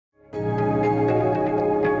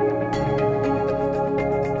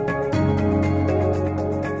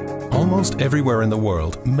Almost everywhere in the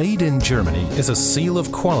world, made in Germany is a seal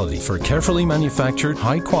of quality for carefully manufactured,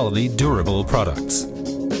 high-quality, durable products.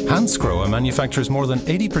 Hansgrohe manufactures more than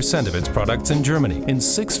 80% of its products in Germany in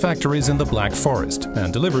 6 factories in the Black Forest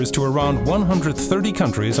and delivers to around 130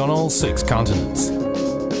 countries on all 6 continents.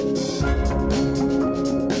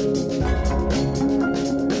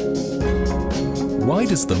 Why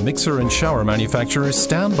does the mixer and shower manufacturer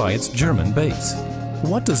stand by its German base?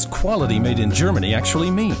 What does quality made in Germany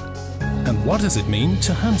actually mean? And what does it mean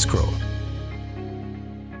to Hansgrohe?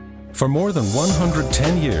 For more than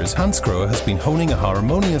 110 years, Hansgrohe has been honing a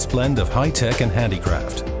harmonious blend of high-tech and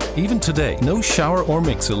handicraft. Even today, no shower or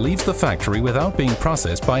mixer leaves the factory without being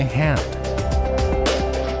processed by hand.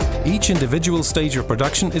 Each individual stage of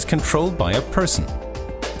production is controlled by a person.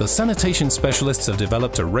 The sanitation specialists have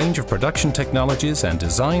developed a range of production technologies and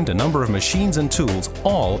designed a number of machines and tools,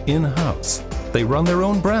 all in-house. They run their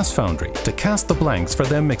own brass foundry to cast the blanks for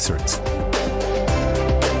their mixers.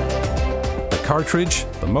 The cartridge,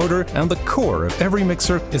 the motor and the core of every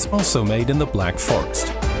mixer is also made in the Black Forest.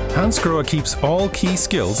 Hansgrohe keeps all key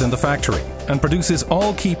skills in the factory and produces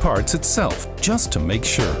all key parts itself, just to make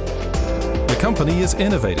sure. The company is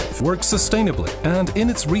innovative, works sustainably, and in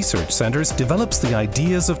its research centers develops the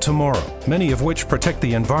ideas of tomorrow, many of which protect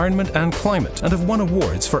the environment and climate and have won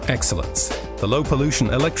awards for excellence. The low-pollution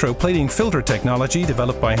electroplating filter technology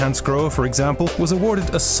developed by Hansgrohe, for example, was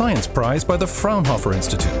awarded a science prize by the Fraunhofer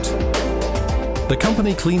Institute. The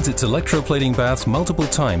company cleans its electroplating baths multiple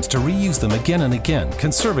times to reuse them again and again,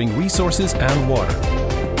 conserving resources and water.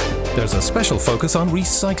 There's a special focus on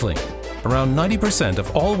recycling. Around 90%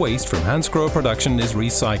 of all waste from Hansgrohe production is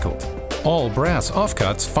recycled. All brass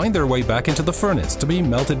offcuts find their way back into the furnace to be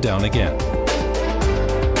melted down again.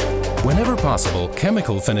 Whenever possible,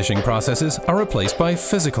 chemical finishing processes are replaced by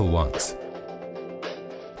physical ones.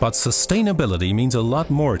 But sustainability means a lot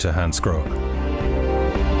more to Hansgrohe.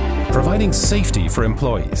 Providing safety for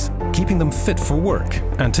employees, keeping them fit for work,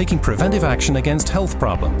 and taking preventive action against health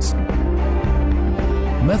problems.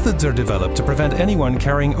 Methods are developed to prevent anyone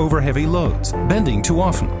carrying over heavy loads, bending too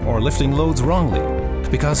often, or lifting loads wrongly,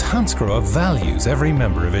 because Hansgrohe values every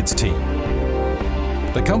member of its team.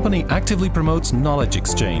 The company actively promotes knowledge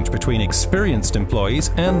exchange between experienced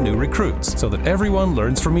employees and new recruits so that everyone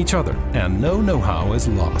learns from each other and no know-how is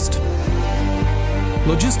lost.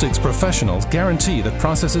 Logistics professionals guarantee that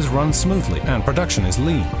processes run smoothly and production is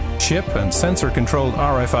lean. Chip and sensor-controlled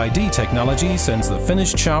RFID technology sends the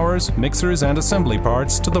finished showers, mixers and assembly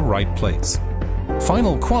parts to the right place.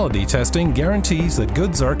 Final quality testing guarantees that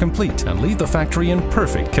goods are complete and leave the factory in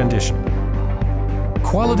perfect condition.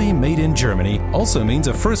 Quality made in Germany also means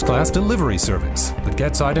a first-class delivery service that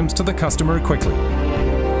gets items to the customer quickly.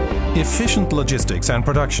 Efficient logistics and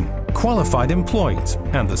production, qualified employees,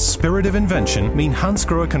 and the spirit of invention mean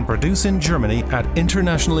Hansgrohe can produce in Germany at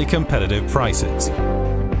internationally competitive prices.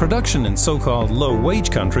 Production in so-called low-wage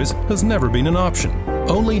countries has never been an option.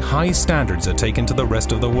 Only high standards are taken to the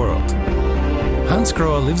rest of the world.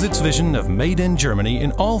 Hansgrohe lives its vision of made in Germany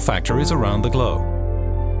in all factories around the globe.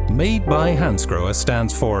 Made by Hansgrohe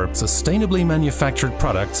stands for sustainably manufactured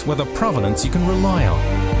products with a provenance you can rely on.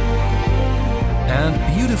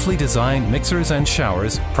 And beautifully designed mixers and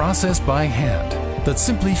showers processed by hand that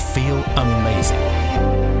simply feel amazing.